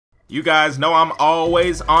You guys know I'm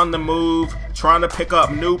always on the move, trying to pick up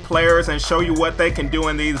new players and show you what they can do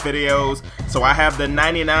in these videos. So I have the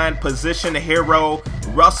 99 position hero,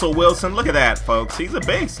 Russell Wilson. Look at that, folks. He's a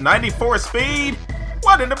beast. 94 speed.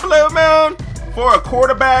 What in the blue moon? For a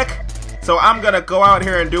quarterback. So I'm going to go out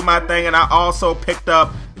here and do my thing. And I also picked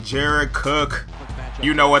up Jared Cook.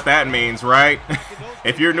 You know what that means, right?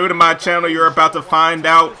 If you're new to my channel, you're about to find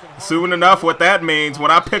out soon enough what that means. When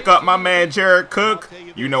I pick up my man Jared Cook,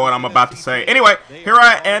 you know what I'm about to say. Anyway, here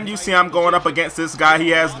I am. You see I'm going up against this guy. He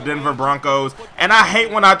has the Denver Broncos. And I hate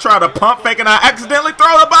when I try to pump fake and I accidentally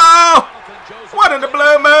throw the ball. What in the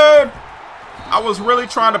blue moon? I was really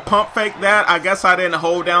trying to pump fake that. I guess I didn't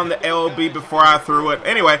hold down the LB before I threw it.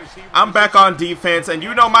 Anyway, I'm back on defense, and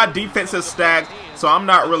you know my defense is stacked, so I'm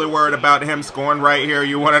not really worried about him scoring right here.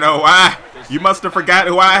 You want to know why? You must have forgot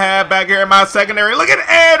who I had back here in my secondary. Look at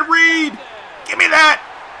Ed Reed. Give me that.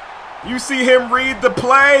 You see him read the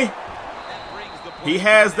play? He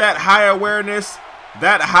has that high awareness,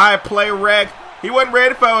 that high play rec. He wasn't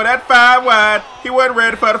ready for that 5 wide. He wasn't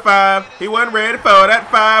ready for the 5. He wasn't ready for that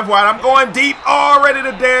 5 wide. I'm going deep already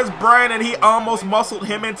to Dez Bryant, and he almost muscled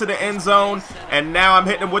him into the end zone. And now I'm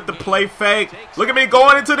hitting him with the play fake. Look at me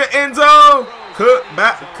going into the end zone. Cook,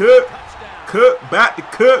 back to Cook. Cook, back to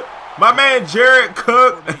Cook. My man Jared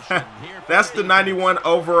Cook. That's the 91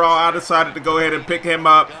 overall. I decided to go ahead and pick him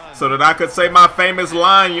up so that I could say my famous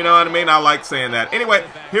line, you know what I mean? I like saying that. Anyway,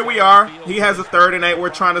 here we are. He has a 3rd and 8. We're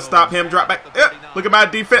trying to stop him. Drop back. Look at my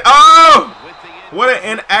defense. Oh! What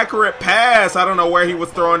an inaccurate pass. I don't know where he was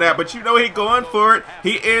throwing that, but you know he's going for it.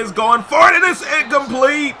 He is going for it, and it's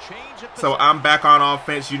incomplete. So I'm back on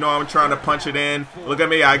offense. You know I'm trying to punch it in. Look at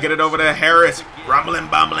me. I get it over to Harris. Rumbling,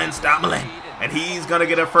 bumbling, stumbling. And he's going to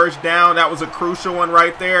get a 1st down. That was a crucial one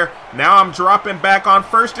right there. Now I'm dropping back on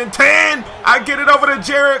 1st and 10. I get it over to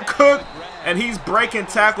Jared Cook. And he's breaking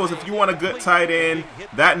tackles. If you want a good tight end,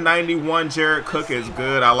 that 91 Jared Cook is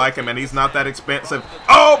good. I like him, and he's not that expensive.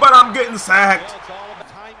 Oh, but I'm getting sacked.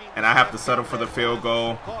 And I have to settle for the field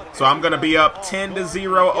goal. So I'm going to be up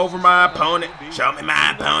 10-0 over my opponent. Show me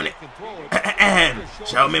my opponent.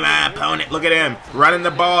 Show me my opponent. Look at him running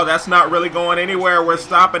the ball. That's not really going anywhere. We're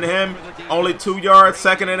stopping him. Only 2 yards,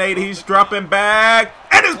 2nd and 8. He's dropping back.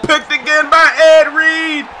 And it's picked again by Ed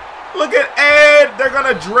Reed. Look at Ed. They're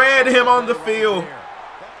going to dread him on the field.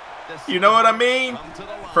 You know what I mean?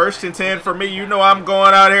 1st and 10 for me. You know I'm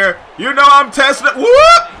going out here. You know I'm testing it.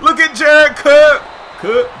 Whoop! Look at Jared Cook.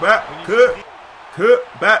 Cook, back, Cook. Cook,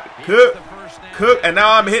 back, Cook. Cook. And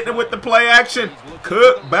now I'm hitting it with the play action.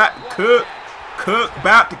 Cook, back, Cook. Cook,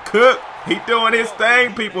 back to Cook. He doing his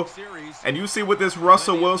thing, people. And you see what this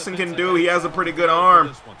Russell Wilson can do. He has a pretty good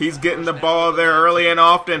arm. He's getting the ball there early and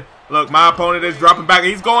often. Look, my opponent is dropping back.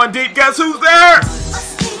 He's going deep. Guess who's there?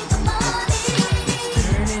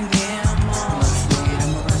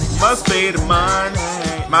 Must be the money.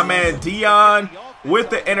 My man Dion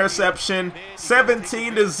with the interception.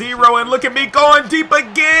 17-0. And look at me going deep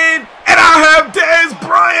again. And I have Dez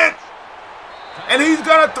Bryant. And he's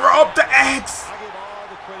going to throw up the X.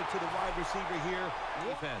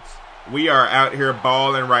 We are out here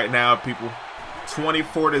balling right now, people.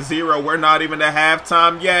 24-0. We're not even at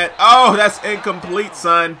halftime yet. Oh, that's incomplete,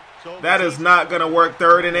 son. That is not going to work.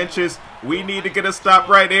 3rd and inches. We need to get a stop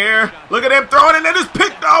right here. Look at him throwing it, and it's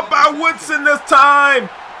picked off by Woodson this time.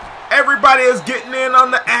 Everybody is getting in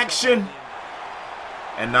on the action.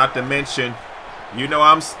 And not to mention, you know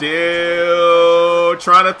I'm still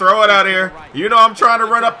trying to throw it out here. You know I'm trying to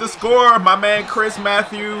run up the score. My man Chris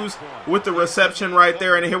Matthews with the reception right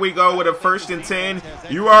there. And here we go with a 1st and 10.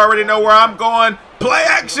 You already know where I'm going. Play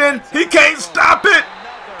action. He can't stop it.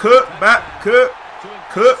 Cook, back, Cook.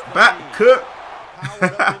 Cook, back, Cook.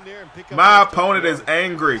 My opponent is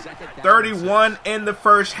angry. 31 in the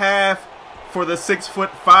 1st half for the 6'5"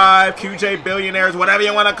 QJ billionaires, whatever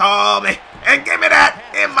you want to call me. And give me that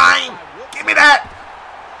in mine. Give me that.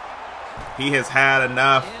 He has had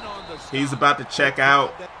enough. He's about to check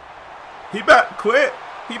out. He about to quit.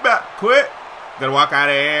 He about to quit. Gonna walk out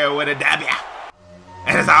of here with a W.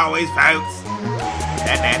 And as always, folks,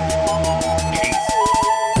 that peace.